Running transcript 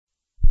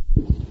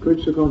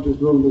Krishna conscious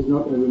movement is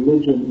not a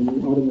religion in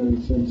the ordinary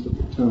sense of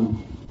the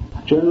term.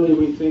 Generally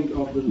we think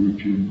of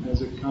religion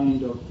as a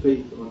kind of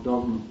faith or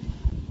dogma.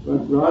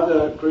 But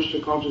rather,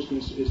 Krishna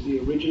consciousness is the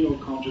original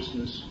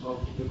consciousness of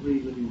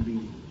every living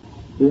being.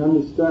 We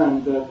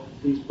understand that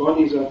these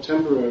bodies are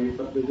temporary,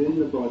 but within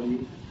the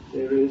body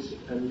there is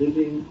a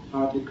living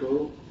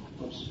particle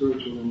of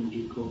spiritual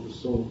energy called the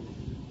soul.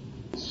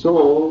 The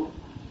soul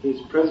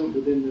is present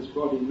within this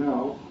body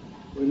now.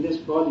 When this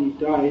body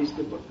dies,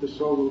 the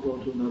soul will go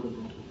to another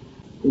body.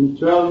 In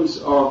terms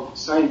of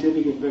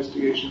scientific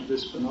investigation of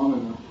this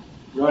phenomena,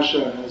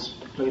 Russia has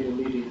played a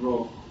leading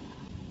role.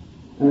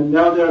 And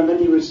now there are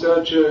many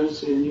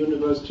researchers in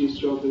universities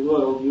throughout the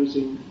world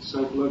using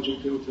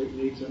psychological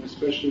techniques, and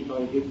especially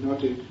by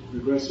hypnotic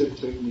regressive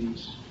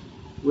techniques,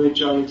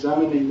 which are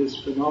examining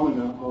this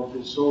phenomena of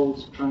the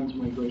soul's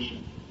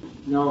transmigration.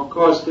 Now, of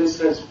course, this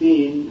has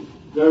been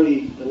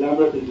very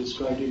elaborately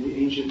described in the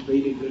ancient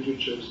Vedic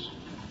literatures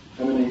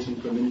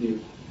emanating from India.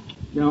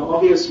 Now,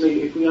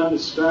 obviously, if we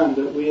understand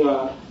that we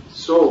are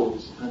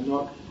souls and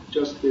not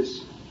just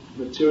this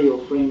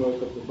material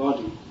framework of the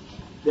body,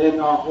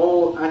 then our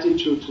whole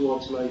attitude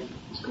towards life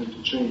is going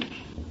to change.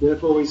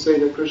 Therefore we say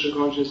that Krishna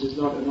consciousness is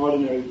not an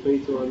ordinary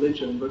faith or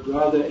religion, but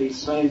rather a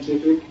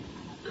scientific,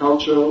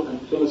 cultural and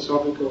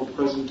philosophical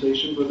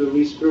presentation for the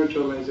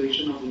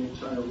re-spiritualization of the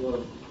entire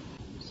world.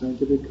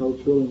 Scientific,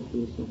 cultural and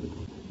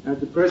philosophical. At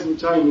the present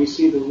time we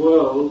see the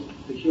world,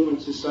 the human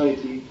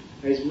society,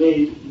 has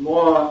made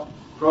more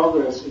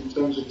progress in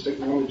terms of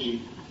technology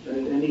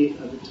than at any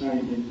other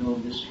time in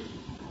known history.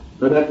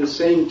 But at the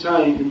same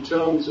time, in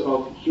terms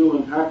of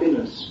human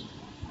happiness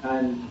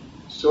and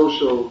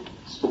social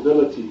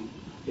stability,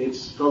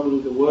 it's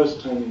probably the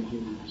worst time in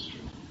human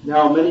history.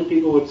 Now, many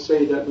people would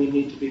say that we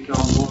need to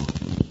become more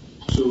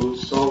to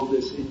solve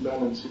this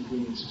imbalance in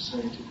human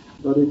society.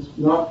 But it's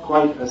not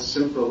quite as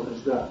simple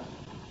as that.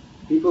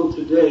 People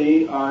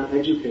today are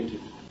educated.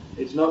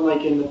 It's not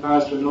like in the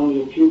past when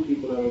only a few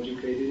people are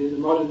educated. In the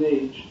modern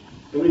age,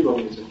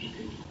 everybody is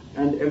educated.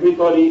 And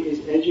everybody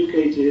is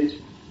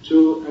educated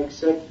to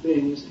accept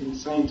things in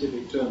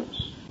scientific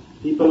terms.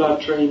 People are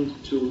trained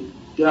to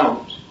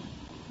doubt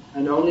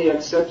and only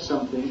accept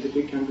something if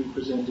it can be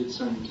presented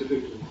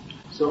scientifically.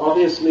 So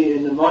obviously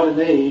in the modern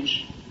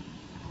age,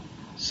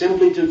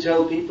 simply to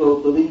tell people,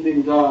 believe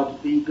in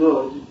God, be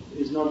good,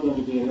 is not going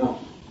to be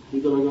enough.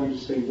 People are going to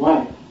say,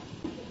 why?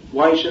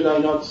 Why should I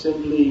not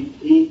simply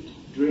eat,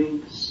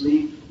 drink,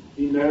 sleep,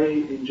 be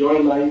merry, enjoy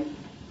life,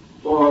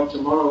 for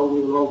tomorrow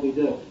we will all be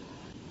dead?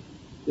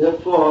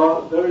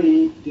 Therefore,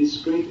 very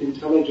discreet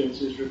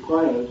intelligence is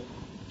required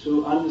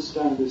to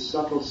understand this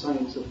subtle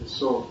science of the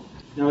soul.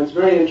 Now, it's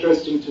very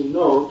interesting to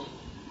note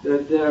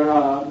that there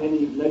are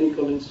many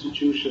medical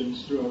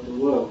institutions throughout the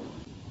world,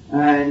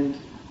 and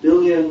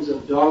billions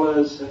of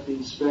dollars have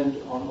been spent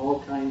on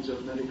all kinds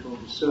of medical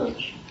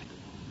research,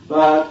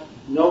 but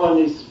no one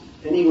is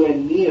anywhere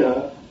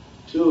near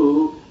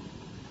to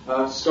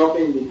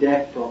stopping the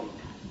death problem.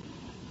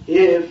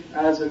 If,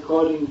 as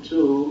according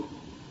to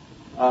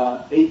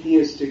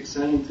atheistic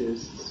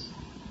scientists,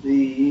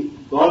 the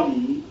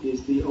body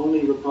is the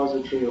only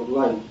repository of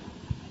life,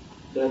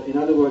 that in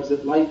other words,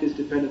 that life is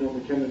dependent on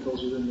the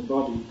chemicals within the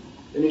body,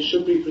 then it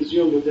should be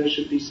presumed that there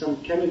should be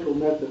some chemical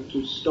method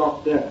to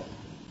stop death.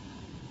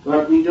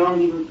 But we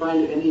don't even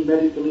find any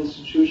medical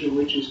institution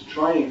which is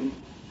trying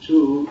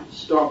to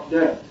stop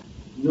death,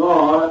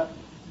 nor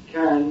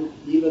can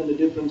even the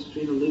difference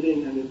between a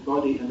living and a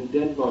body and a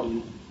dead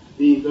body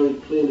be very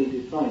clearly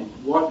defined.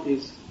 What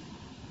is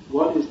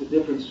the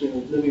difference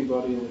between a living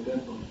body and a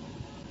dead body?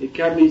 It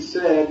can be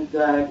said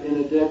that in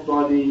a dead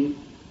body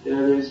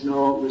there is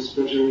no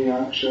respiratory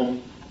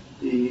action,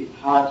 the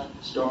heart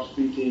stops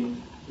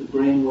beating, the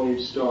brain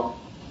waves stop.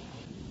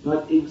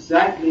 But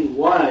exactly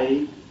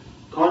why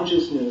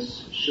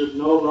consciousness should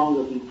no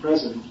longer be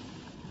present,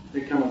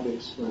 they cannot be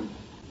explained.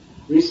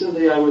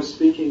 Recently I was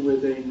speaking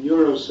with a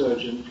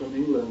neurosurgeon from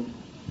England,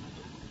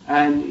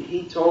 and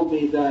he told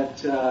me that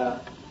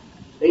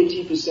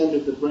 80%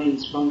 of the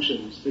brain's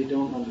functions they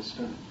don't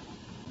understand.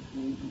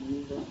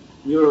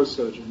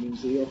 Neurosurgeon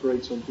means he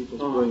operates on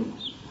people's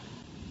brains.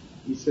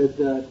 He said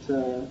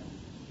that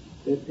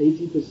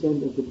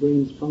 80% of the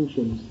brain's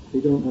functions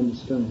they don't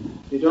understand.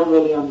 They don't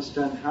really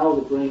understand how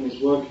the brain is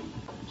working.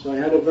 So I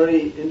had a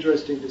very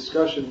interesting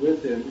discussion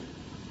with him,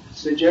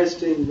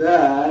 suggesting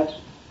that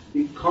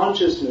the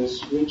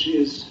consciousness which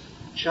is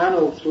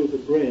channeled through the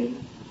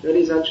brain, that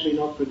is actually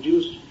not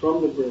produced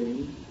from the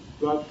brain,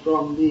 but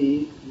from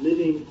the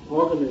living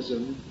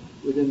organism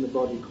within the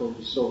body called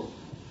the soul.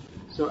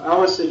 So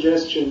our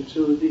suggestion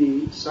to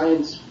the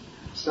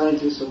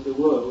scientists of the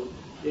world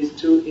is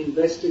to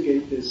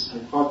investigate this,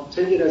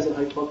 take it as a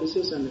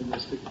hypothesis and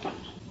investigate it.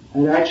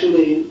 And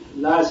actually,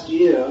 last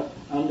year,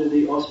 under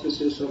the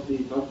auspices of the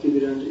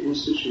Bhaktivedanta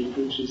Institute,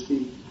 which is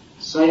the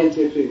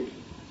scientific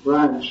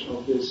branch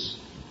of this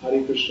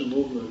Hare Krishna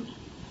movement,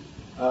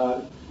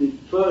 the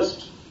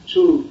first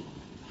 2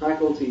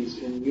 faculties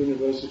in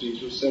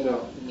universities were set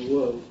up in the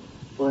world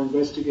for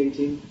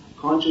investigating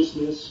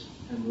consciousness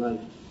and life.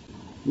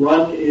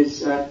 One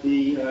is at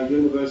the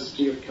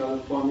University of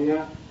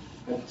California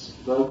at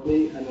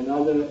Berkeley, and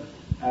another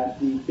at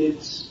the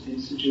BITS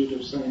Institute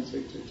of Science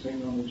and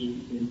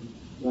Technology in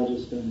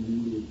Rajasthan,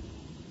 India.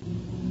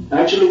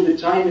 Actually, the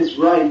time is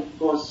right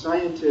for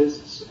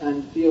scientists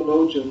and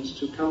theologians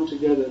to come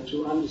together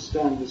to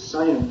understand the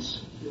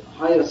science, the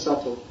higher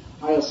subtle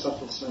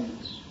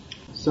science.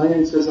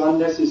 Science has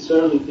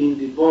unnecessarily been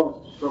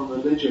divorced from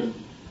religion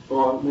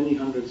for many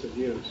hundreds of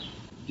years.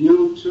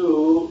 Due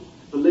to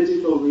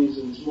political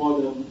reasons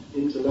more than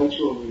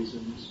intellectual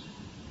reasons,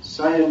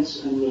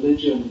 science and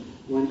religion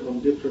went on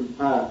different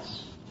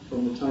paths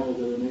from the time of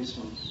the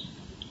Renaissance.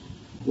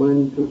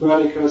 When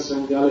Copernicus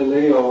and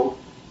Galileo,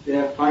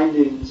 their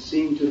findings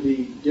seemed to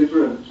be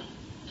different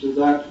to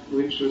that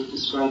which was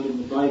described in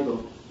the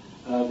Bible,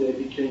 there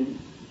became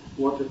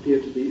what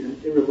appeared to be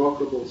an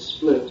irrevocable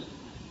split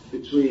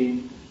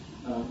between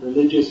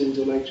religious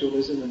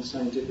intellectualism and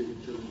scientific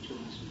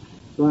intellectualism.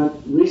 But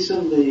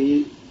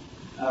recently,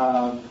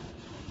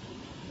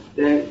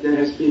 there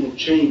has been a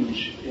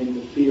change in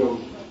the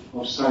field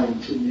of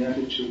science, in the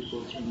attitude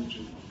towards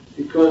religion.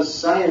 Because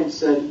scientists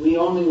said we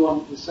only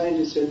want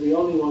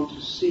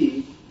to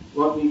see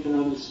what we can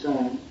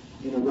understand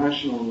in a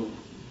rational way.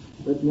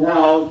 But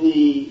now at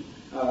the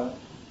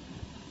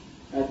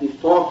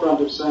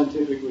forefront of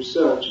scientific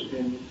research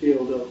in the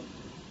field of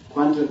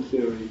quantum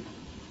theory,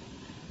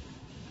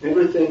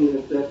 everything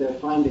that they're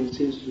finding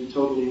seems to be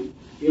totally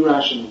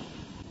irrational.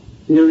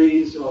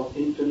 Theories of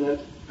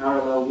infinite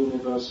parallel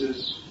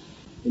universes.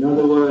 In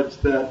other words,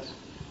 that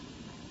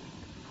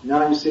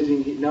now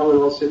we're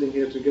all sitting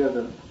here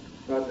together.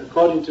 But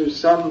according to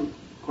some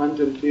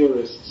quantum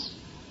theorists,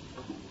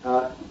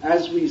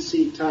 as we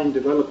see time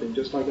developing,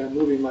 just like I'm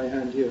moving my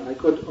hand here, I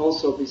could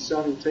also be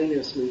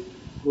simultaneously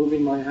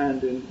moving my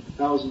hand in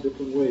 1,000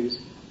 different ways,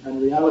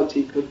 and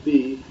reality could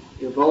be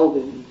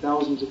evolving in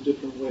thousands of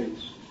different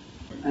ways.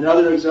 And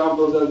other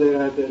examples are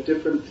there are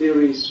different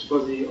theories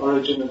for the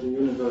origin of the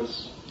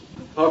universe.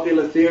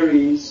 Popular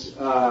theories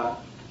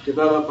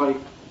developed by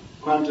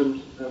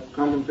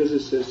quantum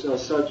physicists are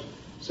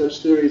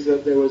such theories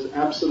that there was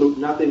absolute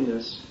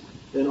nothingness,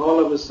 then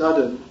all of a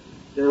sudden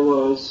there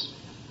was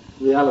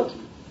reality.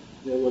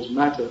 There was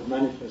matter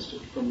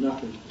manifested from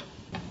nothing.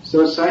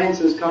 So science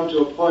has come to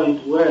a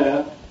point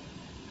where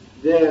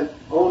their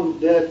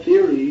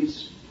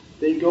theories,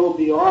 they go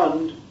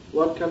beyond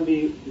what can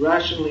be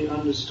rationally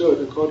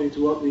understood according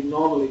to what we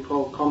normally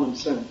call common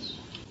sense.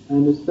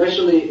 And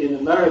especially in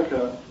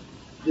America,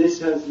 this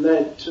has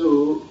led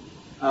to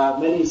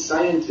many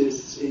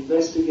scientists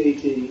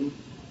investigating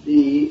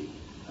the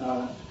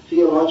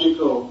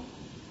theological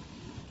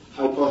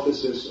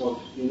hypothesis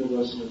of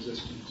universal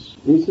existence.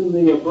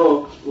 Recently a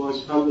book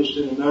was published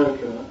in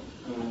America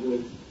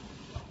with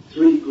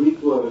 3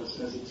 Greek words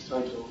as its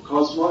title: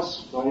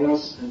 Cosmos,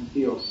 Bios, and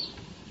Theos.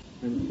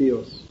 And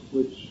Theos,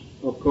 which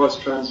of course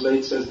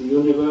translates as the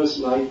universe,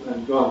 life,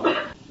 and God.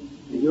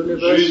 The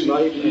universe,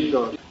 life, and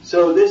God.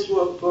 So this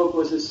book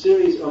was a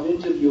series of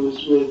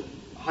interviews with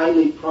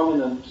highly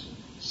prominent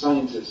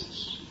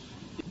scientists.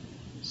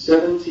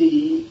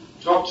 70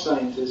 top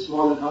scientists,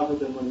 more than half of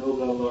them were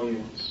Nobel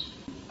laureates.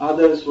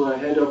 Others were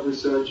head of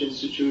research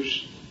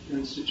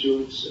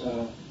institutes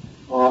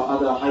or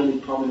other highly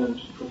prominent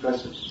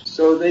professors.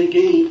 So they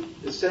gave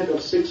a set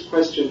of 6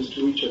 questions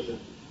to each of them.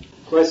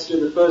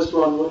 The first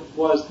one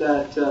was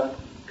that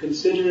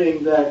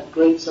considering that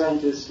great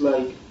scientists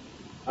like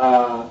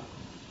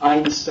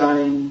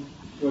Einstein,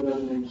 what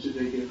other names did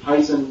they give?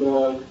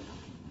 Heisenberg,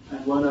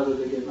 and one other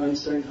they gave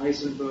Einstein,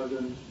 Heisenberg,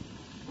 and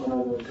one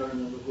other, I can't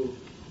remember who.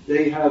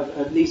 They have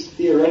at least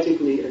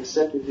theoretically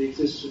accepted the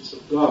existence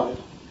of God.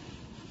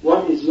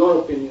 What is your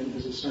opinion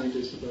as a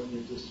scientist about the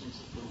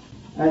existence of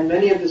God? And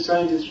many of the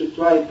scientists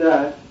replied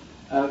that,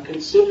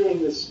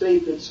 considering the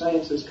state that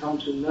science has come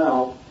to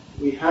now,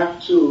 we have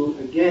to,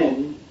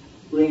 again,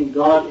 bring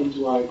God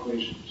into our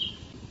equations.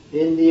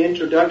 In the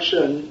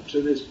introduction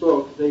to this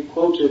book, they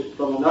quoted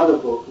from another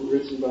book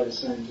written by a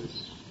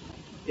scientist,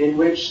 in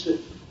which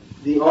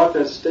the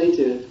author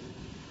stated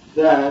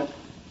that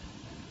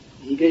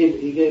he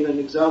gave an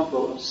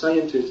example of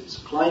scientists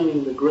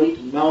climbing the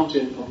great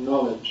mountain of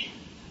knowledge.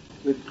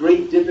 With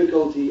great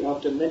difficulty,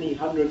 after many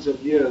hundreds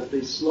of years,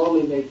 they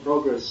slowly made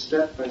progress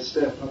step by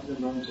step up the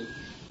mountain.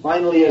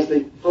 Finally, as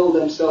they pulled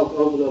themselves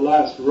over the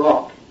last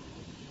rock,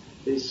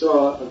 they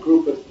saw a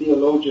group of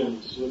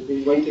theologians who had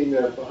been waiting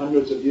there for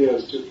hundreds of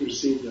years to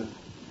receive them.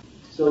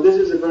 So this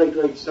is a very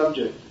great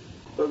subject.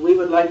 But we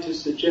would like to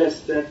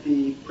suggest that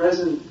the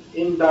present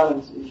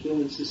imbalance in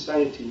human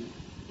society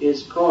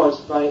is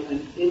caused by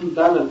an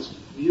imbalanced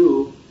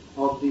view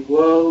of the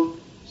world,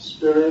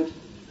 spirit,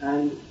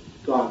 and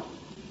God.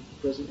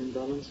 Present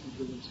imbalance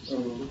in human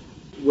society.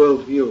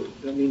 World view.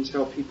 That means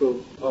how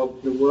people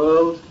of the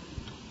world,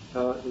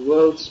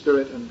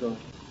 spirit, and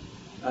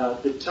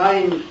God. The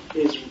time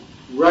is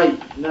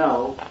right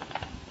now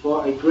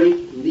for a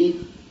great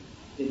leap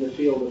in the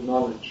field of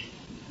knowledge.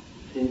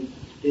 In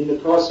the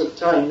course of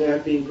time, there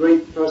have been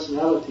great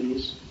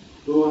personalities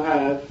who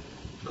have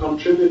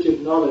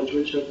contributed knowledge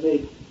which have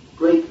made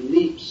great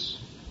leaps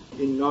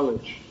in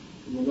knowledge,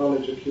 in the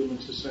knowledge of human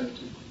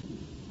society.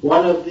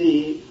 One of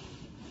the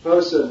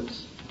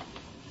persons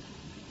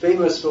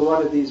famous for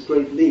one of these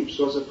great leaps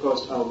was, of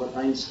course, Albert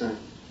Einstein.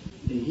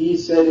 And he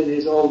said in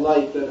his old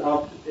life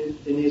that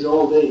in his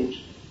old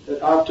age,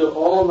 that after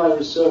all my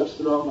research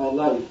throughout my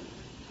life,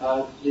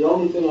 the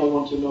only thing I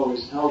want to know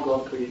is how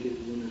God created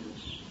the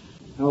universe.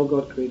 How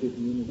God created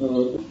the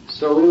universe.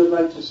 So we would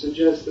like to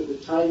suggest that the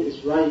time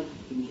is ripe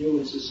in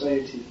human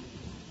society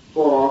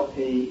for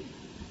a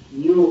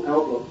new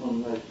outlook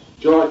on life.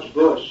 George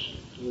Bush,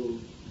 who,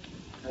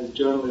 as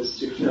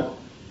journalists you know,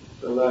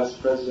 the last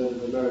president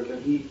of America,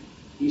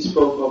 he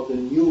spoke of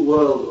the New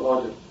World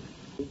Order.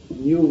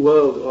 New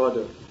World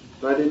Order.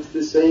 But it's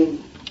the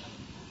same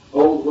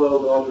old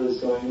world order is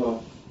going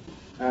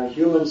on.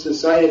 Human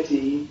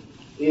society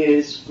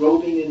is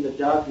groping in the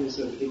darkness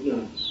of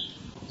ignorance.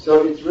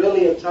 So it's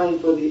really a time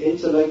for the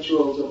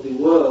intellectuals of the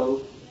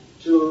world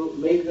to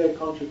make their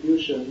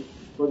contribution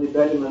for the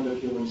betterment of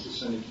human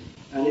society.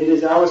 And it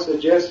is our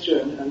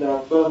suggestion and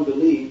our firm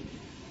belief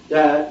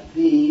that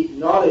the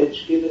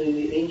knowledge given in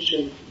the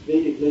ancient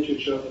Vedic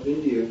literature of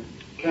India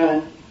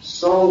can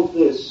solve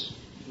this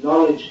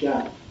knowledge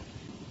gap.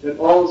 That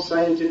all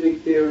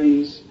scientific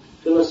theories,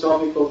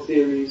 philosophical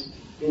theories,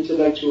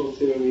 intellectual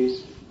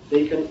theories,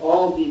 they can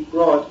all be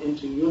brought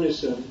into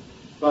unison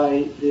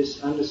by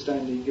this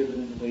understanding given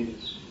in the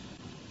Vedas.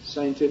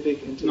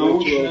 Scientific,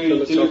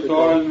 intellectual,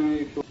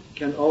 philosophical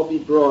can all be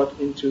brought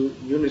into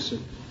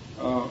unison.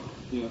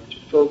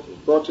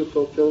 Brought to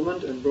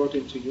fulfillment and brought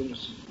into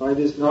unison by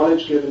this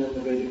knowledge given in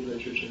the Vedic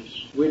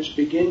literatures, which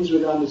begins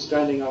with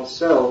understanding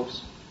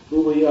ourselves,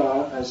 who we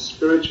are as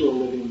spiritual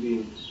living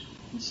beings,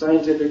 and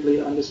scientifically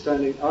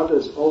understanding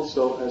others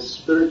also as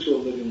spiritual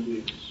living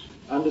beings,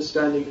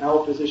 understanding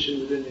our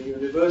position within the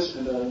universe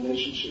and our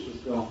relationship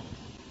with God.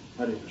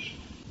 Hare Krishna.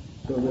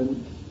 So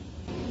then,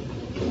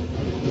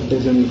 if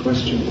there's any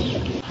questions.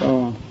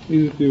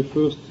 Is it your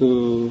first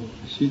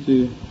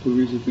city to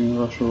visit in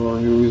Russia, or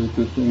you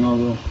visited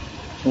another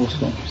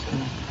also?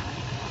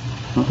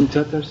 In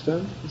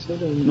Tatarstan? He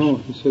said, no,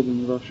 he said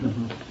in Russia.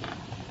 Uh-huh.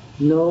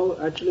 No,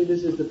 actually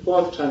this is the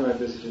fourth time I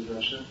visited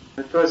Russia.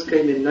 I first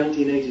came in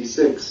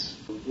 1986,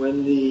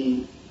 when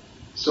the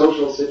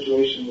social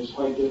situation was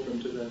quite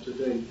different to that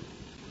today.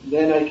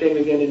 Then I came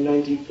again in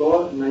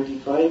 94,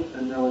 95,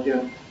 and now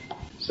again.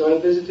 So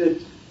I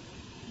visited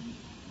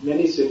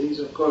many cities.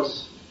 Of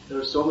course, there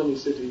are so many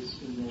cities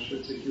in Russia.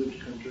 It's a huge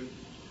country.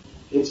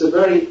 It's a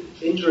very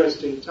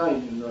interesting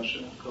time in Russia,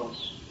 of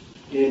course.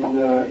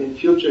 In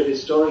future,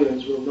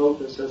 historians will note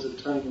this as a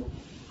time of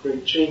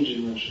great change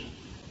in Russia.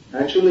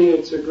 Actually,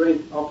 it's a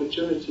great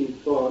opportunity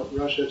for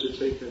Russia to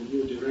take a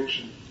new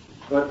direction.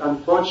 But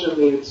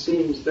unfortunately, it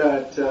seems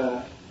that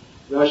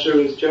Russia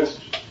is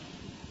just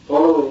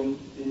following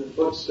in the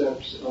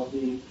footsteps of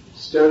the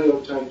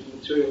stereotyped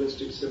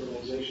materialistic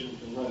civilization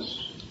of the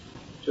West.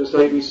 Just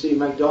like we see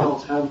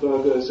McDonald's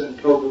hamburgers and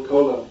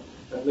Coca-Cola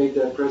have made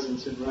their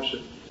presence in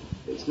Russia.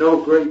 It's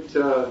no great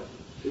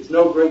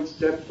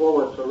step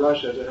forward for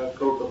Russia to have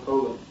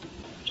Coca-Cola.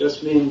 It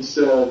just means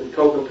the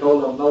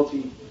Coca-Cola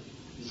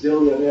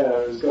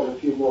multi-zillionaire has got a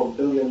few more $1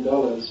 billion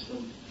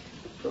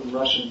from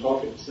Russian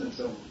pockets, that's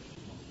all.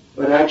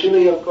 But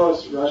actually, of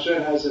course,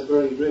 Russia has a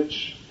very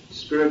rich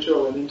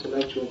spiritual and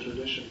intellectual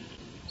tradition.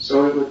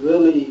 So it would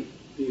really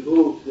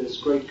behoove this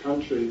great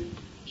country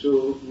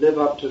to live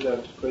up to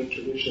that great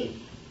tradition.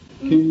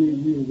 Can you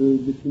give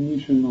the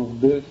definition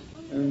of death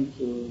and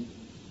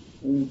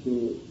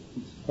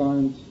its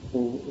kinds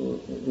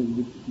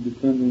of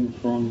depending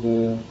from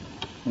the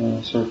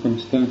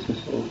circumstances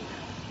of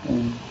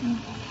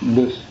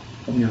death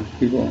of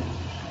people?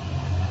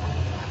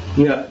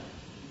 Yeah.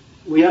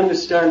 We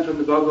understand from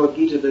the Bhagavad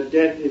Gita that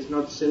death is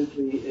not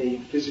simply a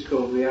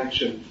physical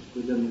reaction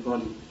within the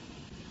body.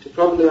 To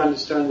properly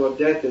understand what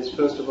death is,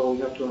 first of all,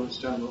 we have to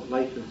understand what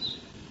life is.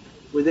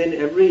 Within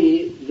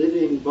every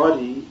living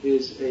body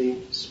is a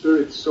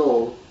spirit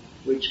soul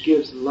which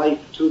gives life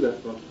to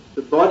that body.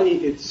 The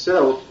body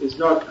itself is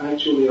not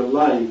actually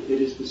alive,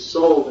 it is the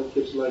soul that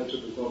gives life to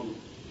the body.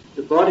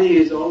 The body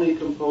is only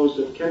composed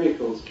of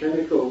chemicals.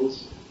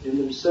 Chemicals in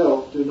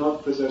themselves do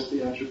not possess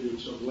the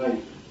attributes of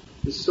life.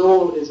 The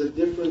soul is a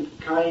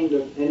different kind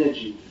of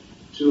energy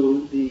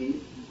to the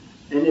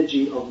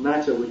energy of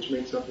matter which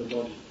makes up the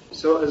body.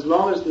 So as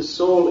long as the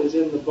soul is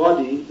in the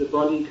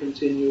body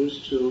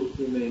continues to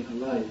remain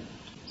alive.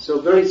 So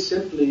very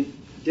simply,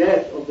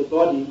 death of the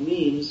body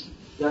means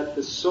that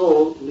the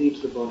soul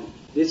leaves the body.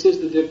 This is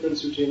the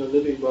difference between a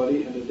living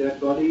body and a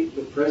dead body,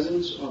 the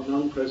presence or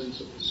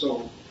non-presence of the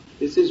soul.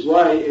 This is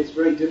why it's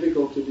very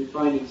difficult to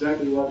define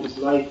exactly what is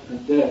life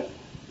and death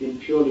in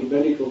purely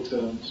medical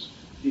terms,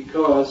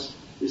 because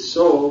the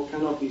soul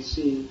cannot be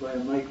seen by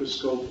a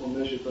microscope or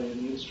measured by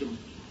any instrument,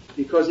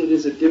 because it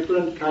is a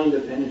different kind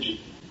of energy.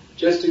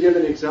 Just to give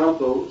an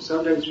example,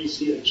 sometimes we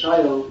see a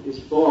child is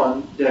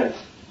born dead.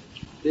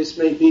 This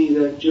may be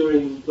that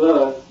during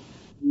birth,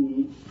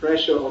 the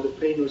pressure or the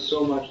pain was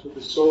so much that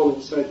the soul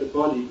inside the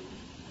body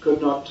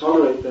could not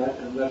tolerate that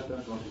and left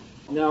that body.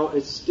 Now,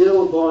 a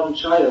stillborn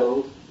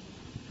child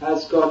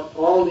has got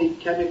all the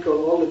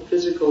chemical, all the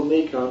physical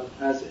makeup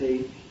as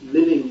a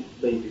living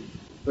baby.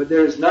 But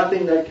there is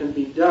nothing that can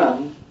be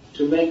done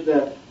to make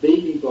that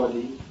baby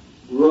body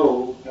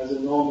grow as a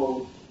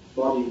normal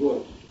body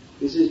would.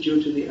 This is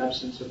due to the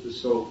absence of the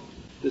soul.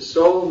 The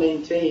soul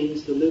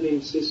maintains the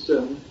living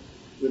system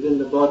within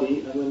the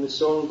body, and when the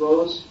soul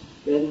goes,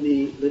 then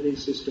the living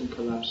system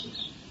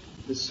collapses.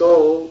 The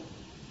soul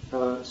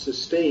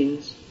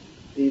sustains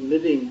the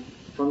living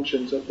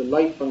functions of the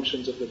life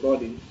functions of the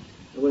body,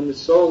 and when the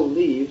soul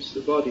leaves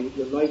the body,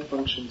 the life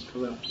functions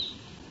collapse.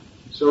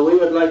 So we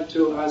would like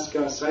to ask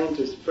our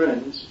scientist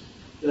friends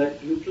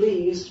that you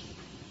please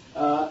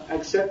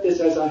accept this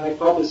as a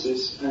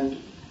hypothesis and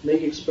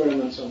make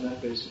experiments on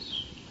that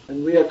basis.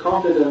 And we are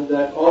confident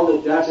that all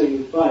the data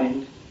you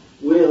find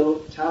will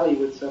tally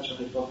with such a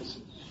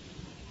hypothesis.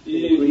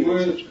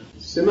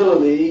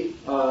 Similarly,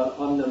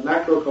 on the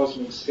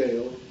macrocosmic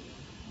scale,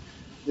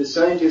 the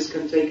scientists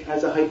can take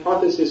as a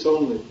hypothesis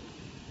only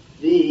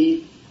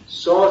the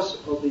source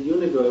of the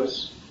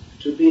universe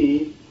to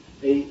be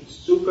a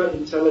super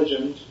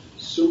intelligent,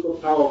 super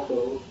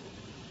powerful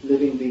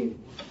living being.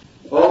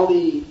 All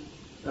the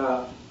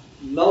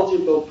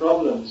multiple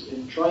problems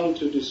in trying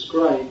to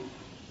describe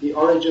the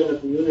origin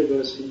of the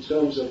universe in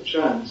terms of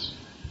chance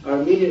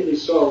are immediately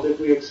solved if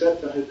we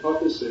accept the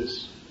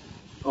hypothesis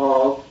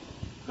of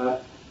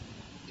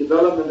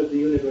development of the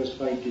universe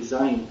by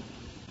design.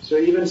 So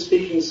even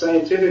speaking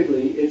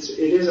scientifically, it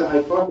is a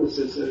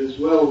hypothesis that is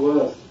well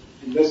worth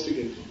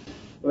investigating.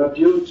 But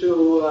due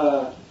to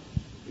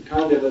the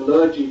kind of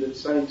allergy that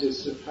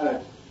scientists have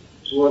had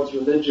towards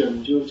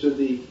religion, due to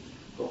the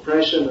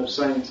oppression of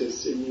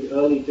scientists in the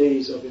early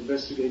days of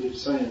investigative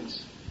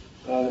science,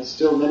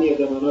 still many of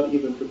them are not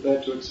even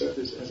prepared to accept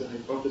this as a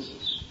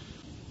hypothesis.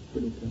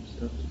 Pretty tough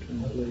stuff to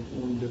translate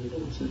long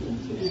difficult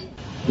sentences.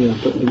 Yeah,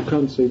 but you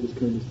can't say this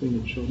kind of thing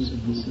in short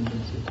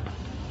sentences.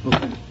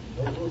 Okay.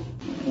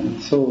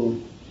 So,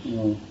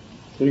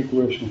 3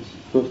 questions.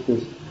 First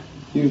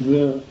is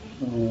there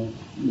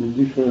the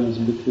difference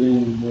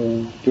between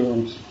the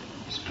terms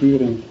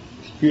spirit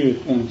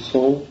and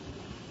soul,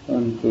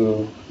 and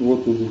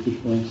what is the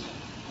difference?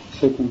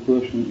 Second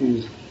question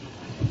is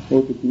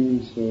what it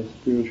means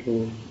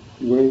spiritual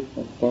way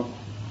or path.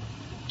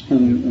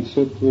 And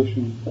third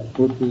question,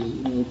 what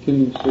is?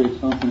 Can you say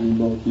something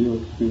about your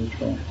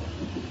spiritual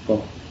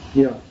path?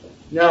 Yeah.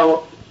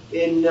 Now,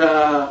 in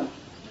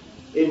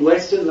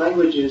Western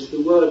languages,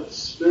 the word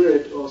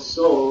spirit or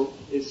soul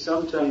is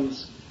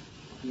sometimes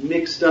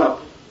mixed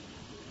up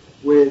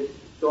with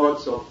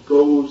thoughts of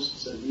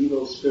ghosts and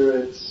evil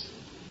spirits,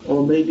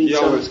 or maybe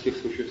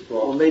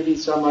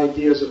some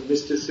ideas of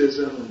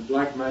mysticism and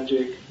black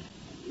magic.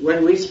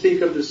 When we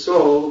speak of the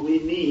soul, we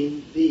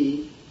mean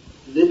the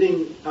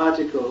living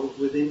article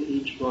within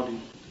each body.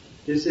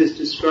 This is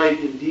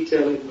described in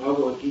detail in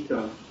Bhagavad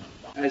Gita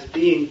as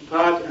being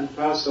part and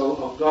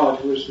parcel of God,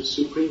 who is the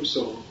Supreme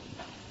Soul,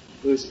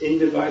 who is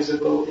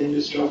indivisible,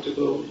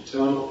 indestructible,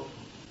 eternal.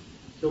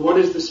 So what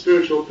is the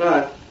spiritual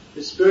path?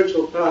 The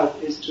spiritual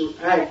path is to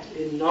act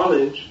in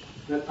knowledge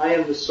that I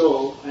am the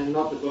soul, I am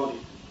not the body.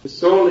 The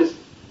soul is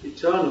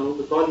eternal,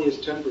 the body is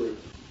temporary.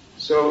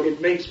 So it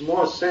makes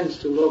more sense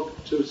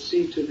to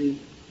see to the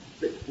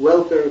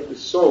welfare of the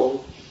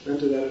soul than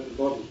to that of the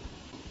body.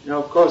 Now,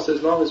 of course,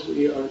 as long as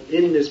we are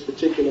in this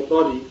particular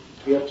body,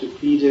 we have to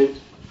feed it,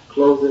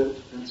 clothe it,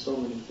 and so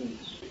many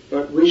things.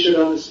 But we should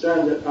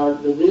understand that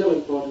the real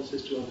importance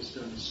is to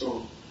understand the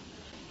soul.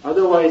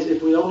 Otherwise,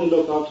 if we only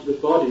look after the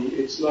body,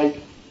 it's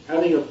like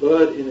having a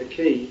bird in a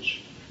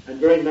cage and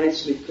very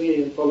nicely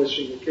cleaning and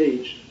polishing the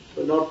cage,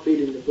 but not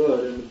feeding the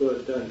bird, and the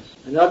bird dies.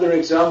 Another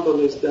example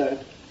is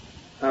that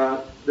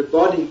the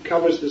body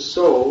covers the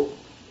soul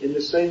in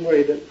the same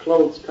way that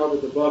clothes cover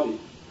the body.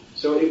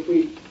 So if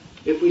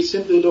we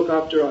simply look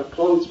after our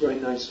clothes very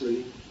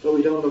nicely, but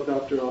we don't look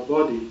after our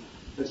body,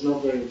 that's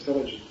not very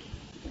intelligent.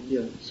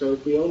 Yeah. So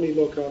if we only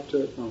look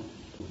after...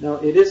 Now,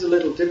 it is a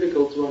little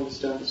difficult to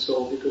understand the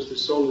soul because the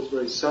soul is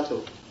very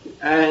subtle.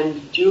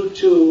 And due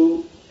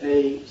to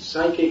a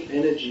psychic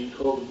energy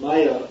called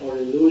Maya or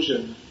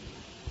illusion,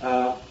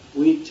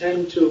 we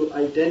tend to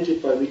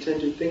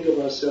think of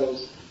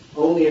ourselves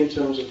only in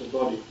terms of the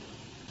body.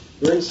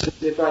 For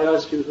instance, if I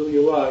ask you who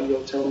you are,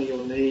 you'll tell me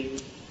your name.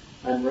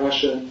 I'm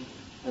Russian,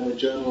 I'm a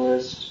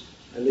journalist,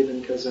 I live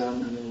in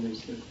Kazan, and all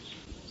these things.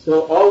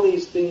 So all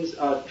these things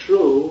are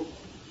true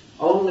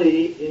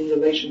only in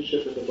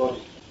relationship with the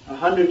body.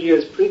 100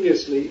 years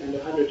previously and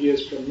 100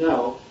 years from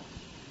now,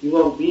 you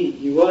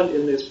weren't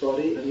in this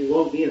body and you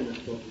won't be in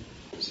that body.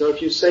 So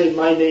if you say,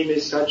 my name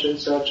is such and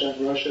such,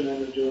 I'm Russian,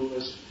 I'm a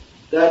journalist,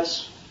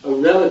 that's a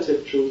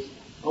relative truth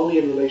only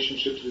in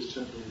relationship to this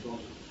temporary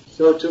body.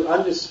 So to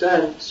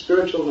understand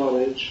spiritual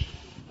knowledge,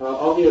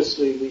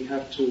 obviously we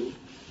have to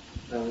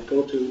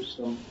go to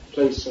some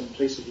place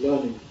of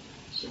learning.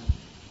 So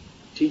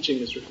teaching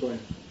is required.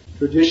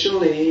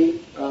 Traditionally,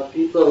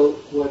 people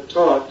were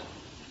taught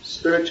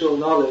spiritual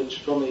knowledge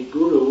from a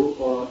guru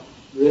or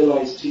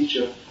realized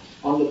teacher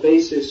on the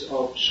basis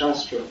of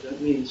Shastra, that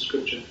means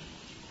scripture.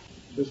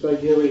 Just like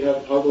here we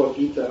have Bhagavad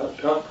Gita,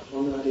 Kak,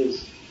 on that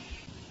is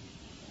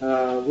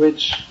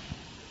which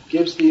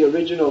gives the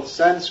original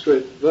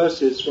Sanskrit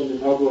verses from the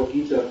Bhagavad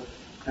Gita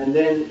and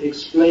then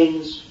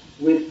explains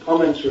with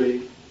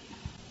commentary.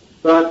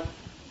 But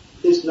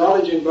this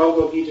knowledge in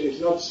Bhagavad Gita is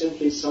not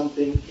simply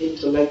something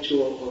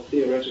intellectual or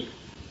theoretical.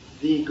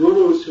 The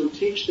gurus who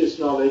teach this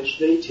knowledge,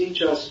 they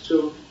teach us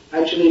to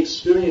actually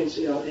experience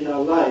in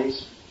our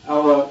lives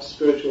our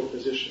spiritual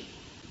position.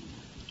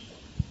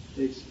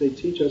 They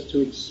teach us to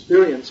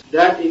experience.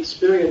 That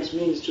experience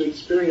means to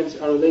experience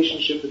our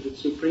relationship with the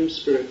Supreme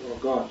Spirit or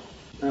God.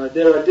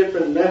 There are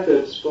different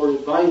methods for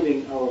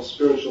reviving our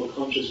spiritual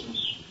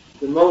consciousness.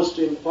 The most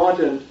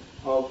important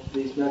of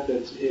these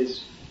methods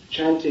is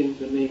chanting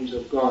the names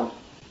of God.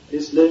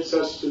 This lifts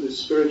us to the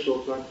spiritual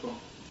platform.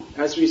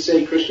 As we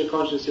say, Krishna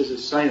consciousness is a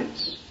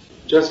science.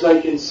 Just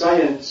like in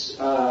science,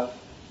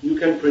 you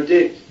can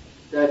predict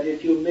that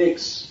if you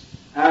mix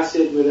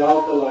acid with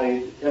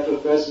alkali,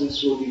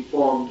 effervescence will be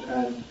formed,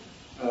 and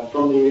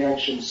from the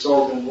reaction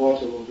salt and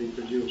water will be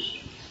produced.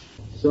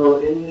 So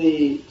in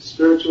the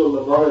spiritual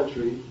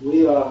laboratory,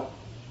 we are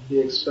the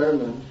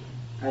experiment,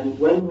 and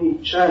when we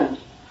chant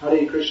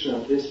Hare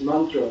Krishna, this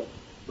mantra,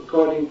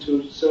 according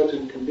to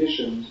certain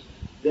conditions,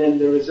 then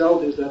the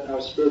result is that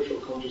our spiritual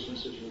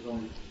consciousness is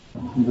revived.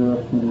 Anyone?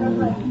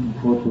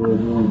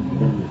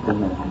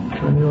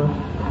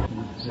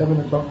 7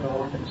 o'clock the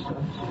whole thing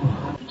starts.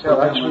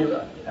 So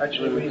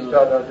actually we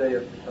start our day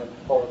at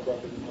 4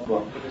 o'clock in the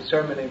morning. The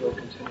ceremony will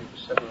continue for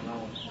several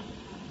hours.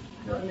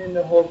 I mean,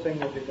 the whole thing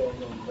will be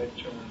going on,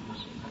 lecture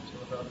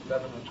until about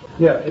 11 or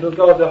 12. Yeah,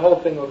 the whole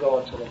thing will go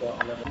until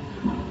about 11.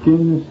 Can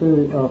you say,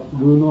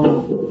 do you know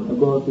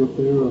about your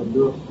favorite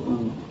birth?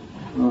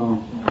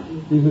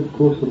 Is it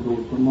possible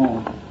to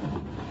know?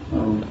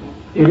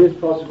 It is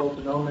possible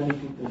to know. Many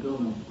people do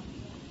know.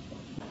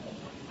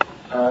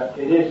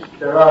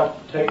 There are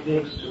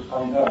techniques to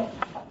find out.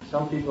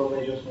 Some people,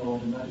 they just know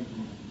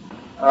automatically.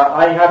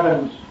 I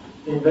haven't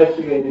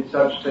investigated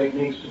such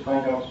techniques to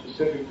find out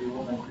specifically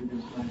what my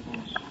previous life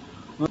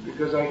was.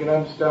 Because I can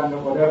understand that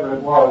whatever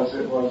it was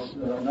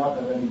not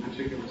of any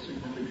particular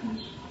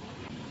significance.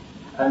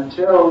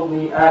 Until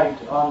we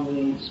act on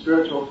the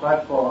spiritual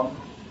platform,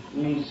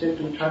 we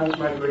simply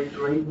transmigrate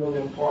through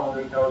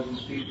 8,400,000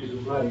 species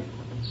of life,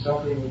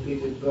 suffering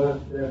repeated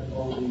birth, death,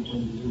 old age,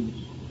 and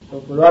disease. So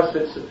for us,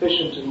 it's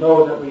sufficient to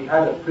know that we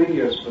had a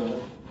previous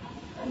birth,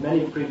 and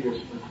many previous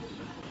births,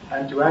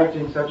 and to act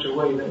in such a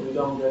way that we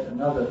don't get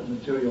another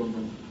material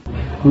birth.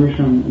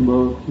 Question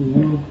about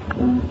you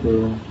and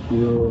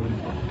your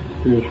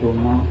spiritual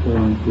master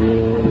and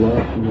your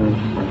life.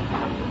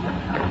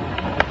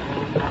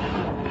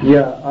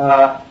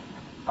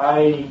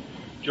 I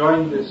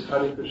joined this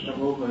Hare Krishna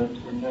movement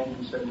in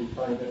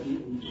 1975 at the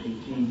age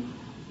 18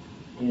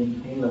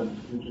 in England,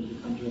 which is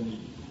the country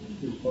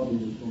whose body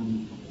was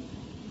born.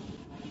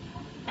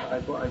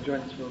 I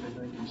joined this movement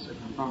in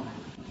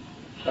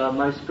 1975.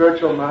 My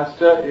spiritual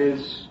master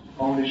is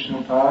Om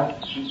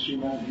Vishnupad,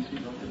 Srimati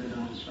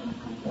Bhaktivedanta Swami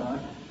Prabhupada,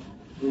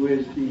 who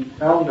is the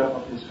founder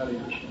of this Hare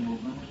Krishna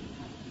movement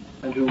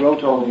and who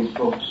wrote all these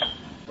books.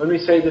 When we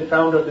say the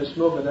founder of this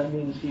movement, that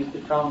means he's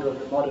the founder of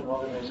the modern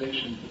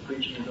organization for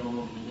preaching it all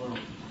over the world.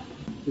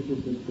 This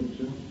is his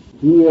picture.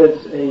 He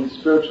is a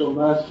spiritual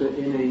master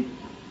in a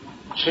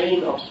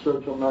chain of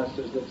spiritual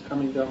masters that's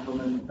coming down for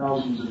many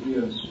thousands of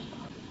years.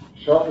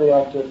 Shortly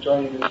after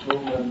joining this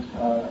movement,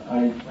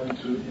 I went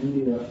to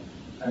India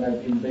and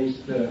I've been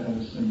based there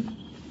ever since.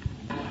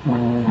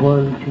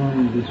 Why you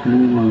joined this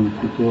movement?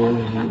 It was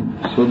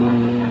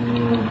suddenly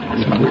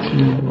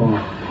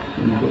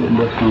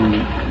by some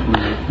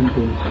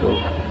people, so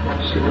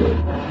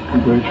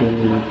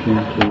gradually you came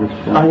to this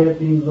point. I have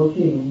been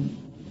looking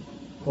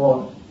for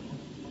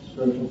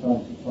spiritual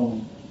path to follow.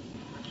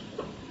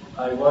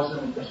 I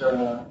wasn't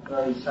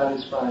very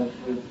satisfied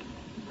with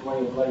the way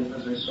of life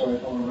as I saw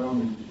it all around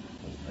me.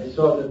 I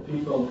saw that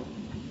people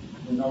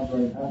were not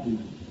very happy.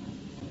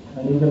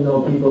 And even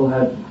though people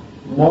had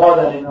more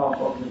than enough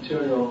of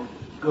material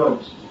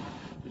goods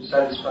to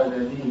satisfy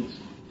their needs,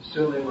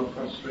 still they were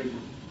frustrated.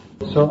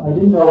 So I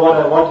didn't know what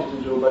I wanted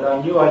to do, but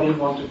I knew I didn't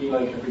want to be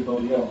like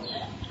everybody else.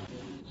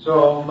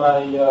 So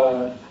my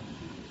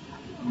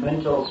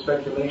mental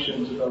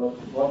speculations about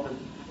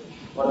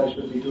what I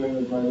should be doing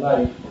with my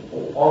life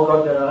all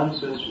got their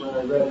answers when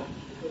I read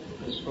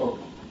this book.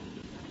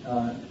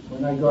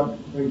 When I got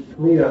very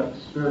clear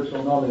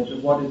spiritual knowledge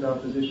of what is our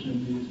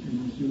position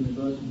in this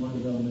universe and what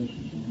is our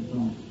relationship with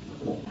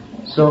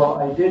God. So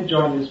I did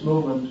join this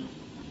movement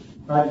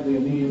practically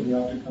immediately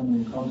after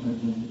coming in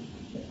contact with it.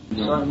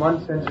 So in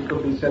one sense it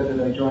could be said that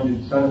I joined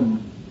it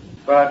suddenly.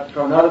 But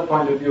from another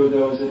point of view,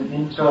 there was an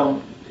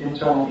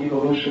internal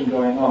evolution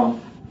going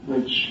on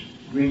which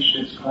reached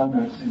its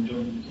climax in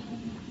joining this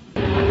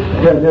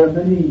movement. Yeah, there are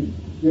many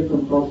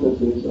different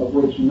processes, of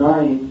which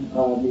 9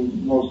 are the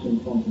most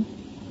important.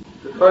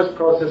 The first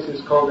process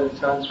is called in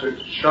Sanskrit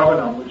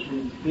Shravanam, which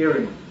means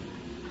hearing.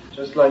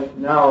 Just like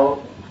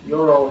now,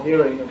 you're all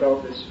hearing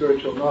about this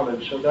spiritual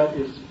knowledge, so that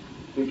is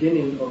the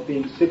beginning of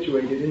being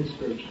situated in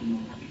spiritual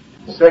knowledge.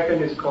 The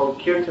second is called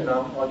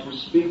Kirtanam, or to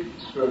speak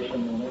spiritual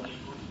knowledge,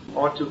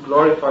 or to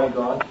glorify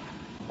God,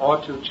 or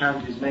to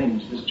chant his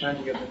names. This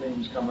chanting of the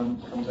names comes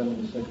under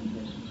the second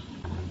person.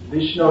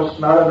 Vishnu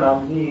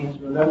Smaranam means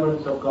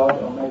remembrance of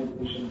God or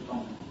meditation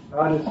upon Him.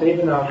 Radha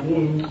Sevanam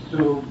means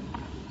to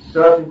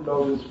serve Him,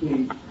 so to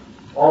speak,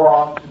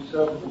 or to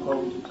serve Him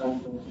according to time,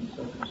 place, and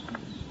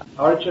circumstances.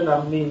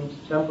 Archanam means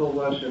temple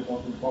worship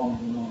of the form of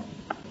the Lord.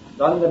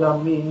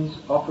 Dandanam means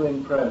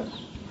offering prayers.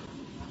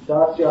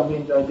 Dasya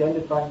means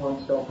identifying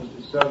oneself as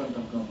the servant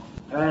of God.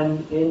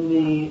 And in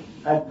the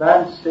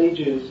advanced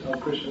stages of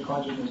Krishna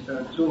consciousness, there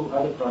are two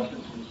other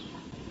processes.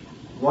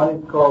 One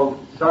is called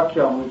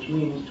Sakyam, which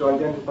means to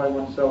identify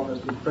oneself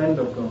as the friend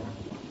of God.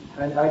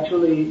 And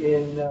actually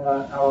in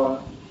our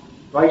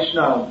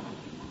Vaishnava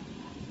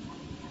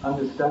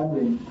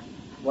understanding,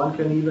 one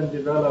can even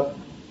develop,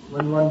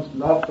 when one's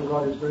love for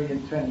God is very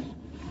intense,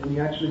 when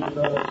you actually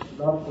develop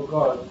love for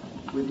God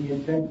with the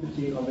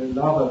intensity of a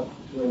lover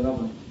to a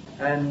lover.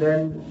 And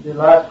then the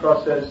last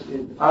process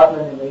is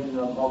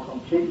Atma-nivedana, or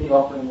completely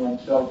offering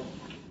oneself,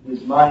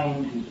 his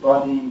mind, his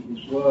body,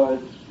 his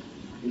words,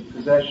 his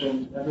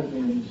possessions,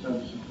 everything in the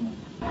service of God.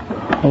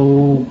 How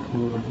old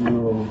were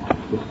your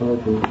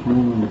disciples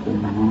movement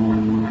and how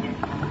much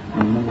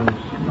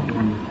numbers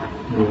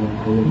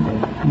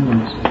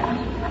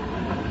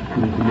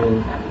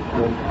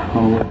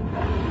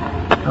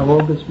How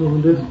old this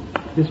movement is?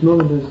 This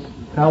movement is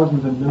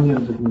thousands and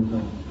millions of years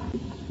old.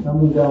 It's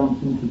coming down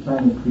since the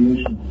time of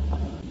creation.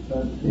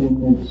 But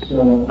in its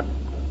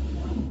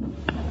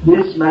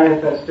this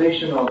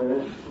manifestation of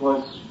it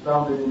was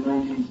founded in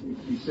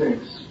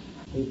 1966.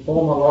 A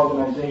formal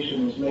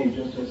organization was made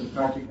just as a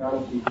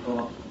practicality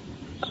for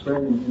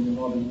spreading in the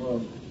modern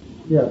world.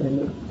 Yeah,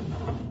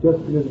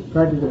 just because it's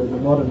practical in the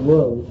modern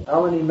world.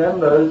 How many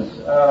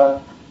members?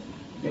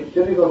 It's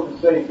difficult to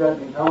say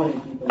exactly how many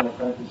people are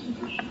practicing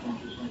Krishna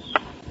consciousness.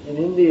 In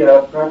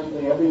India,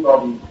 practically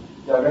everybody,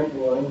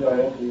 directly or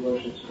indirectly,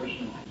 worships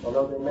Krishna,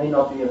 although they may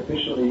not be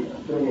officially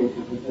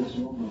affiliated with this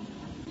movement.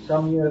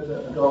 Some years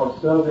ago, a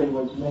survey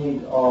was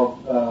made of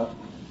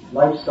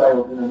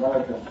lifestyles in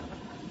America,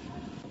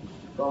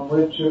 from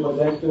which it was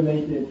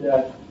estimated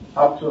that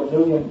up to 1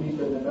 million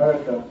people in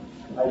America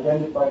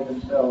identify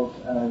themselves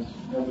as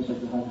members of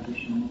the Hare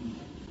Krishna movement.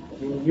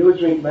 In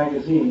Newsweek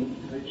magazine,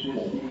 which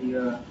is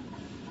the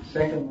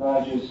second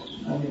largest,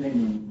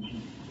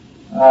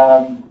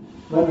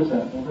 when was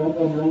that?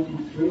 November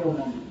 93 or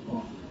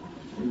 94?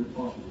 The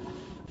report.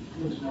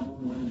 It was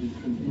November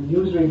 93. In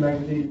Newsweek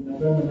magazine,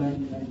 November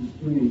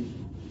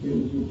 1993, it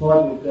was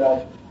reported that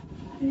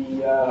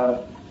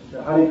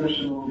the Hare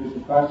Krishna movement is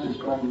the fastest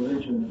growing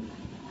religion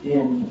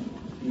in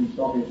the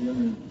Soviet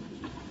Union.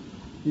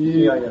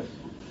 CIS.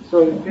 So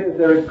it appears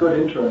there is good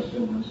interest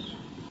in this.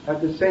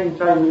 At the same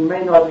time, we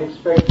may not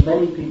expect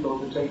many people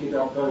to take it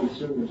up very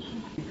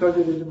seriously, because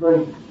it is a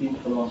very deep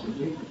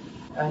philosophy,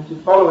 and to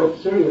follow it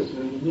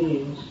seriously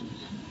means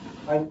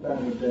high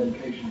standard of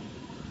dedication.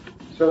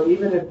 So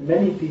even if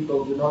many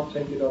people do not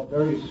take it up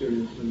very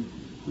seriously,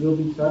 we'll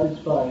be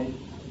satisfied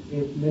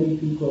if many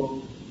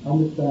people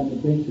understand the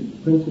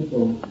basic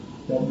principle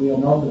that we are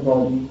not the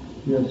body,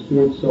 we are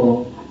spirit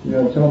soul, we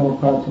are eternal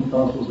parts and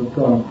parcels of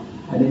God,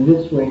 and in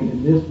this way,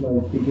 in this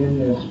life, begin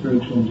their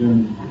spiritual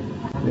journey.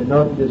 We're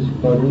not this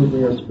body,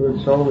 we are spirit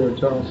soul, we are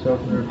eternal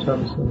self, we are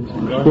eternal sons of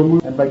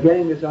God. And by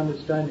getting this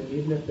understanding,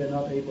 even if they're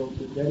not able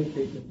to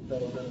dedicate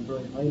themselves at a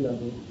very high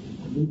level,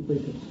 at least they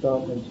can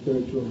start their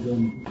spiritual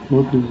journey.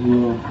 What is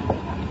your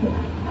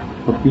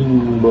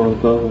opinion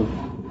about other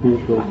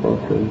spiritual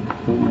paths?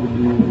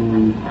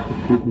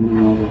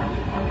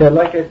 Yeah,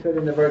 like I said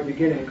in the very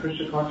beginning,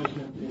 Krishna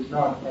consciousness is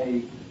not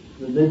a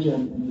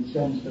religion in the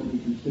sense that we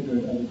consider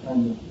it as a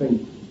kind of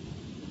faith.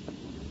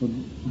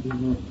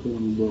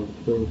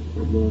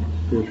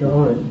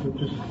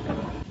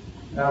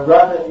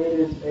 Rather, it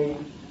is a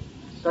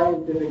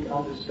scientific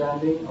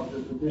understanding of the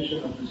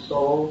position of the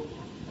soul,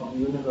 of the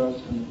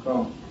universe, and of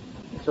God.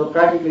 So,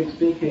 practically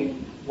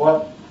speaking,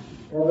 what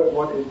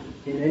is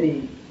in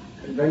any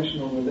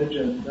conventional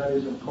religion, that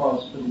is, of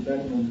course, for the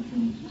betterment of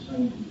human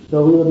society.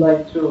 So, we would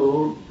like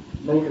to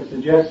make a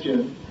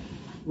suggestion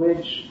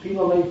which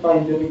people may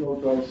find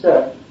difficult to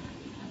accept,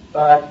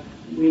 but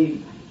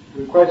we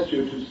request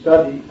you to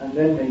study and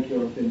then make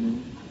your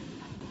opinion.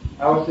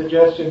 Our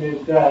suggestion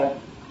is that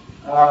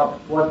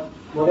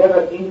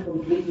whatever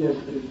incompleteness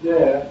is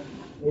there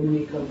in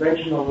the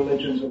conventional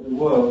religions of the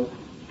world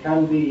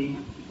can be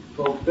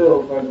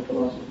fulfilled by the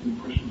philosophy of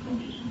Krishna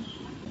consciousness.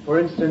 For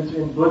instance,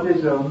 in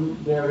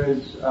Buddhism, there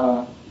is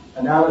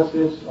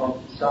analysis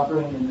of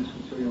suffering in this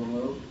material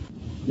world.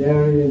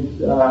 There is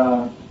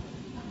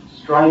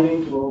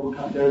striving to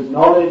overcome. There is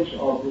knowledge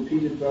of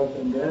repeated birth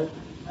and death,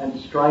 and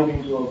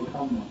striving to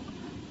overcome them.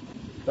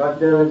 But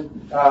there is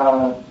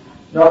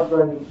not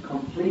very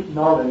complete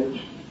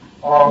knowledge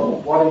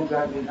of what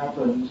exactly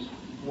happens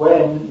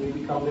when we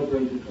become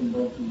liberated from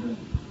birth and death.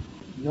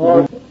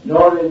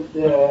 Nor is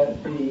there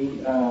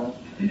the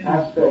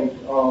aspect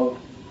of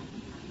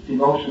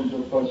devotion to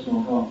a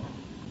personal God.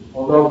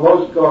 Although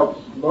most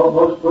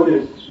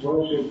Buddhists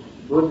worship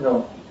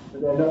Buddha,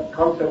 but their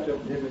concept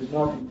of him is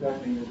not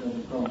exactly as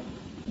of God.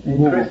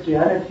 In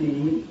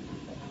Christianity,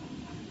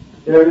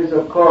 there is,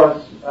 of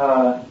course,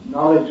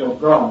 knowledge of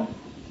God,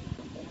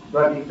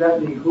 but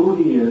exactly who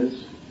He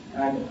is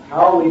and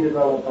how we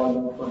develop our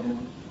love for Him,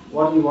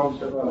 what He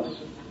wants of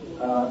us,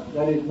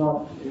 that is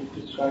not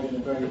described in a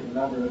very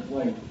elaborate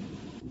way.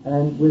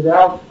 And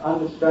without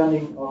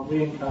understanding of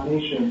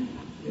reincarnation,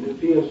 it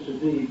appears to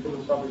be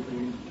philosophically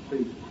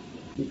incomplete.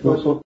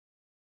 Because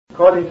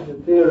according to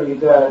the theory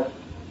that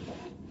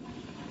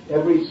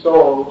every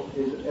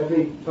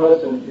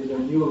person is a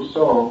new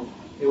soul,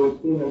 it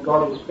would seem that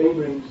God is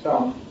favoring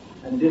some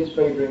and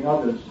disfavoring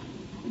others,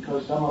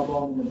 because some are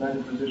born in a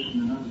better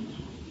position than others.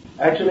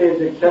 Actually,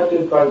 it's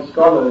accepted by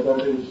scholars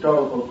as a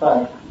historical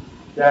fact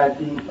that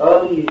the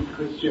early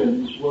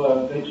Christians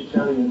were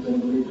vegetarians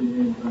and believed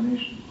in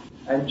reincarnation.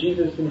 And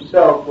Jesus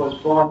himself was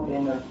born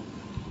in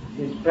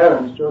his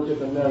parents,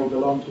 Joseph and Mary,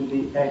 belonged to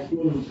the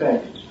Essene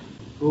sect,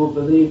 who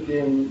believed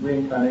in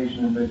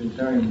reincarnation and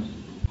vegetarianism.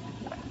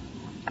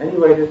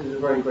 Anyway, this is a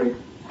very great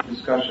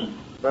discussion.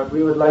 But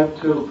we would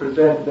like to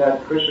present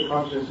that Krishna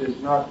consciousness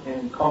is not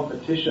in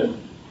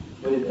competition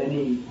with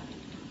any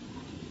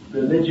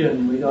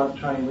religion.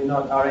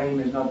 Our aim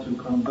is not to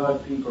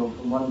convert people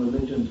from one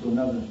religion to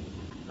another.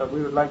 But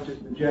we would like to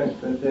suggest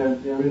that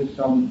there is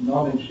some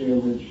knowledge here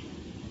which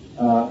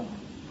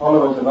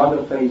followers of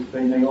other faiths,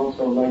 they may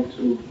also like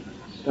to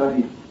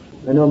study.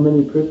 I know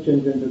many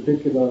Christians in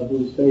particular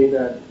who say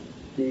that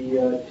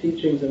the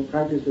teachings and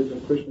practices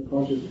of Krishna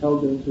consciousness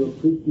help them to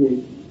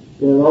appreciate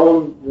their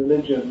own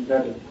religion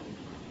better.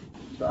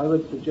 So I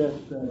would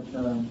suggest that,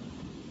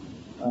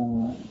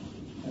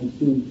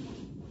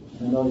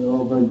 I know you're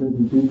all very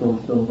busy people,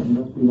 so you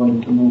must be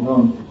wanting to move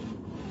on.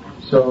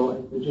 So I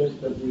suggest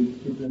that we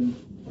give them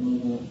some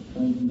of the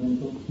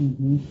transcendental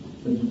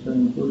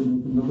vegetarian food, and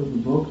we can look at the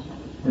books.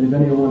 And if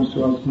anyone wants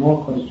to ask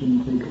more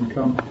questions, they can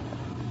come.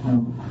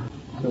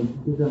 So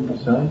give them a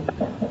sign.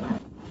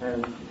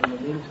 And in the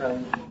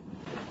meantime,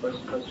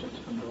 questions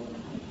can go on.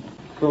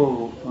 So,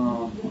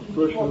 the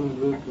question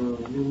is that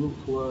you look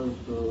like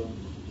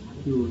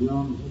you're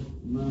young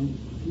man,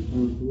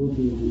 and what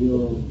is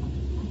your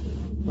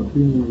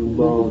opinion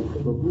about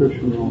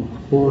professional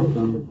sport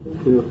and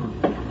theater?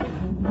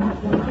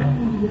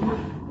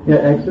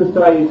 Yeah,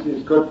 exercise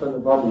is good for the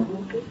body.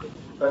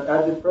 But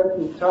at the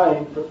present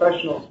time,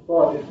 professional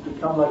sport has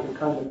become like a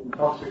kind of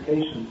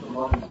intoxication for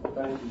modern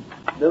society.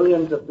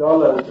 Millions of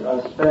dollars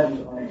are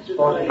spent on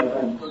sporting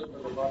events.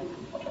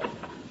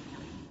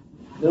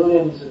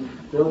 Millions and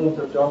billions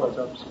of dollars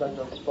are spent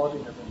on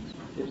sporting events.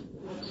 If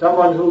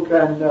someone who's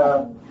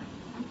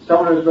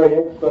very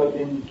expert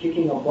in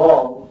kicking a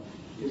ball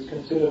is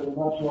considered a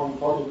much more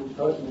important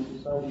person in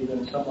society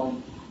than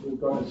someone who's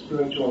got a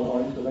spiritual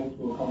or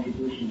intellectual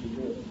contribution to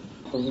give.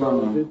 So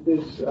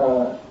this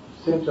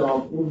symptom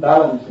of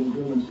imbalance in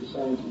human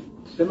society.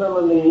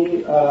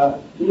 Similarly,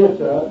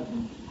 theatre,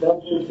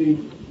 that should be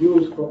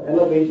used for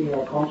elevating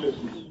our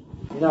consciousness.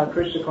 In our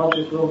Krishna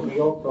conscious room, we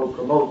also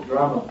promote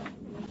drama.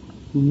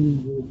 You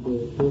mean that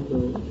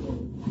theater is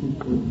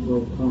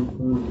some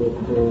kind of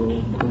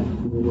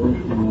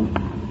consideration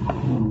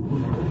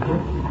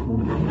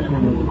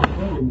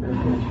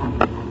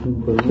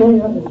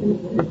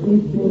If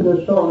these things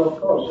are shown, of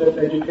course, that's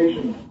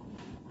educational.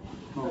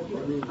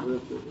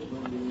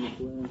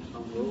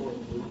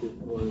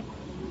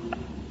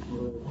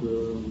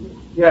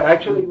 Yeah,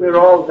 actually we're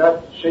all,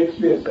 that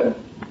Shakespeare said,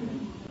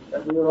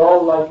 that we're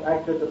all like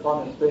actors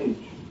upon a stage.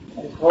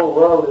 This whole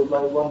world is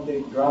like one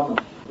big drama.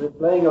 We're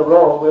playing the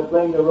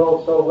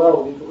role so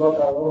well, we forgot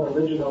our own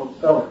original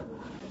self.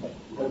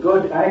 A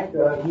good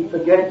actor, he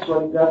forgets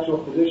what his actual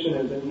position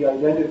is and he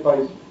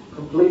identifies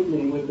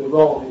completely with the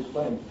role he's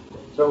playing.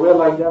 So we're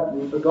like that,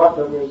 we forgot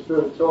that we're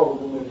spirit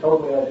souls and we're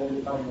totally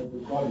identifying with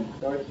this body.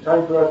 So it's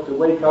time for us to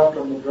wake up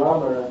from the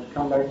drama and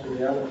come back to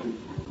reality.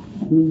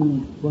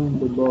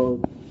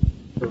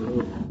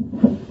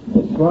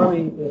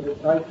 Swami is a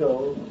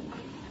title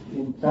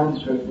in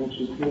Sanskrit which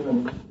is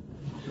given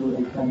to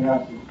a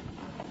sannyasi.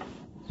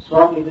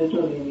 Swami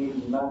literally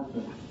means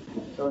master.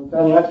 So a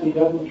sannyasi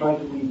doesn't try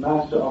to be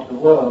master of the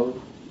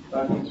world,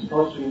 but he's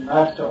supposed to be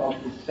master of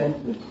his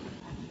senses.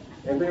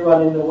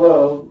 Everyone in the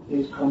world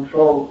is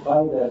controlled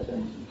by their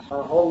senses.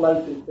 Our whole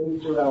life is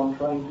based around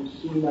trying to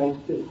see nice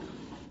things,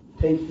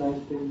 taste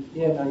nice things,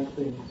 hear nice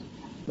things.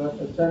 But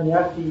a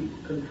sannyasi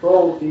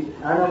controls these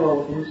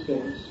animal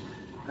instincts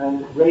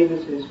and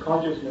raises his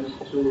consciousness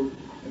to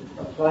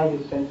apply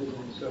his senses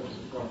in the service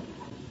of God.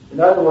 In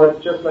other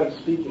words, just like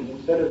speaking,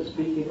 instead of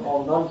speaking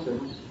all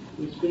nonsense,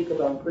 we speak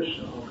about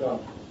Krishna or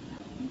God.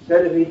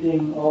 Instead of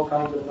eating all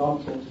kinds of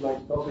nonsense like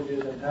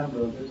sausages and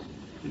hamburgers,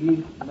 we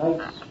eat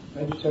nice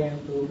vegetarian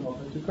food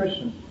offered to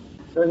Krishna.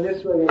 So in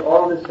this way,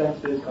 all the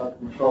senses are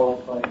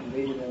controlled by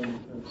engaging in the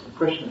service of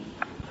Krishna.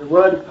 The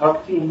word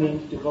bhakti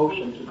means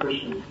devotion to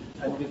Krishna,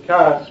 and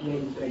vikas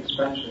means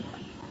expansion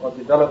or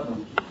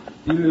development.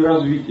 Или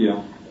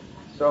развитие.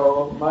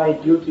 So my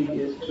duty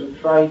is to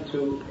try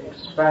to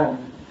expand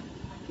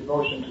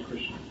devotion to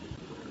Krishna.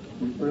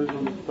 In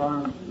present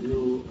time,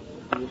 you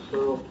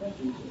yourself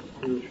is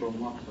spiritual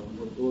master,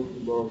 but what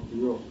about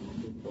your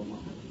spiritual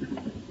master?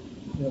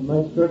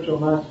 My spiritual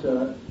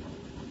master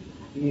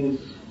He is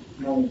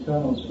my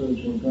eternal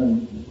spiritual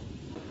guide.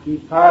 He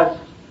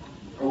passed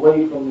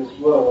away from this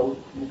world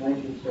in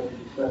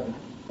 1977.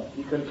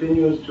 He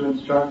continues to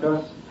instruct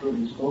us through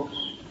his books,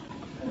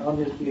 and on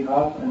his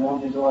behalf and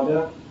on his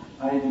order,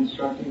 I am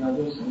instructing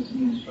others as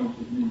he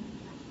instructed me.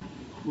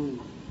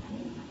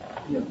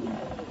 Yeah.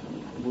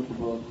 What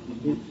about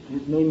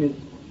His name is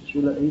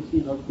Srila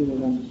A.C.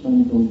 Bhaktivedanta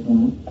Swami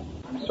Goswami.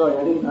 I'm sorry,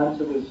 I didn't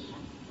answer this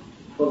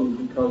fully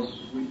because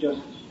we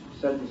just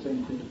said the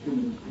same thing a few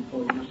minutes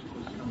before he was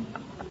coming.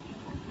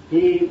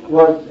 He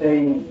was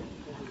a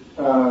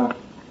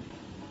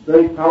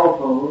very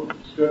powerful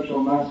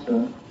spiritual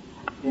master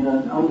in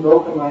an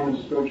unbroken line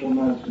of spiritual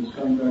masters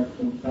going back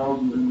from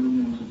thousands and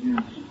millions of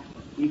years.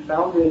 He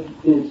founded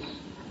his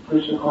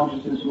Krishna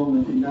consciousness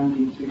movement in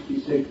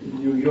 1966 in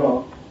New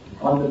York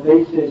on the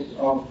basis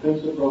of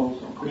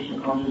principles of Krishna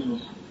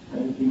consciousness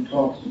that had been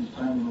taught since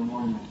time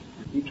immemorial.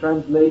 He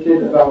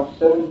translated about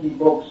 70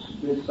 books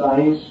this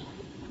size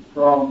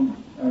from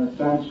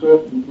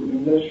Sanskrit into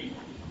English,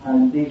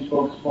 and these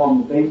books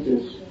form the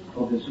basis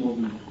of this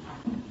movement.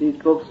 These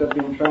books have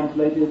been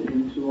translated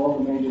into all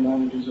the major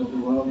languages of the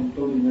world,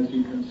 including, as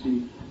you can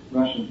see,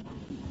 Russian.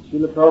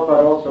 Srila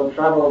Prabhupada also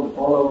traveled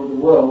all over the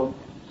world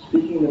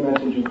speaking the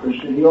message of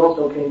Krishna. He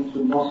also came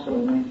to Moscow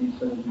in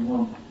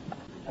 1971.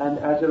 And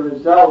as a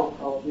result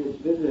of his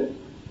visit,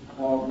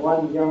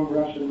 one young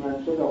Russian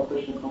man took up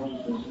Krishna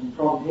consciousness, and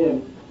from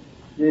him,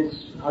 this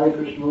Hare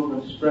Krishna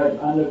movement spread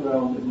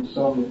underground in the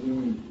Soviet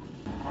Union.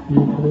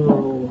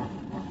 People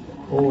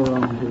all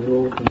around the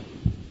world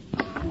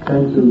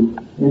Tend to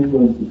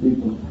influence the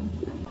people.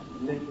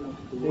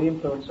 They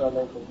influence our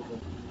life over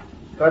there.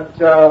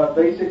 But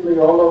basically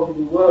all over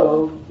the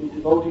world, the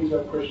devotees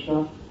of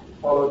Krishna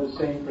follow the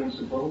same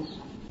principles.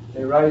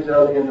 They rise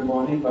early in the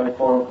morning by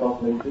 4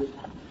 o'clock latest.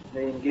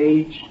 They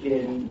engage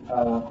in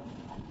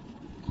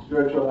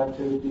spiritual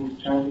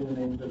activities, chanting the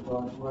names of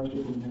God,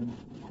 worshipping Him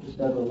for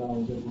several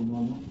hours every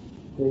morning.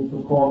 They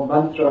perform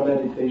mantra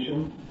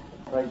meditation,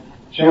 like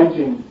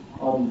chanting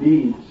on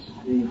beads,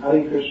 the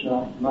Hare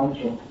Krishna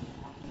mantra.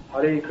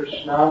 Hare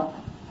Krishna,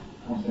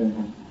 I'll say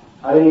again.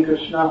 Hare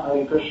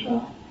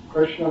Krishna,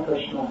 Krishna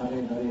Krishna,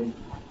 Hare Hare,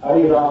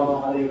 Hare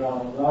Rama,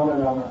 Rama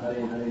Rama,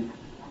 Hare Hare.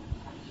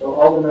 So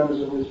all the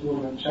members of this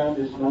movement chant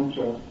this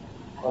mantra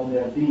on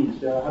their beads.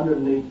 There are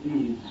 108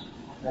 beads,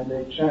 and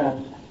they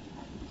chant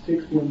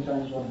 16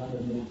 times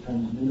 108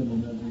 times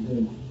minimum every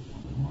day.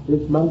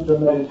 This mantra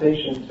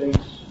meditation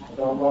takes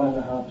about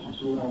 1.5 to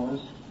 2 hours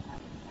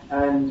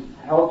and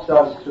helps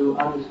us to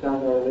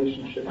understand our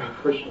relationship with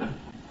Krishna.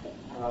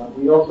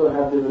 We also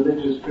have the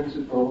religious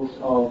principles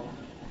of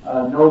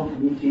no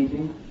meat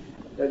eating.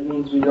 That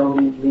means we don't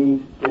eat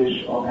meat,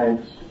 fish, or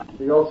eggs.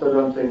 We also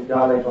don't take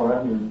garlic or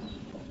onions.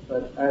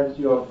 But as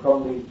you're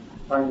probably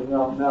finding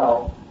out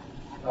now,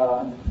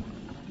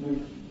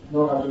 we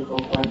know how to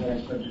cook quite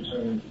nice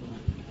vegetarian food.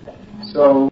 So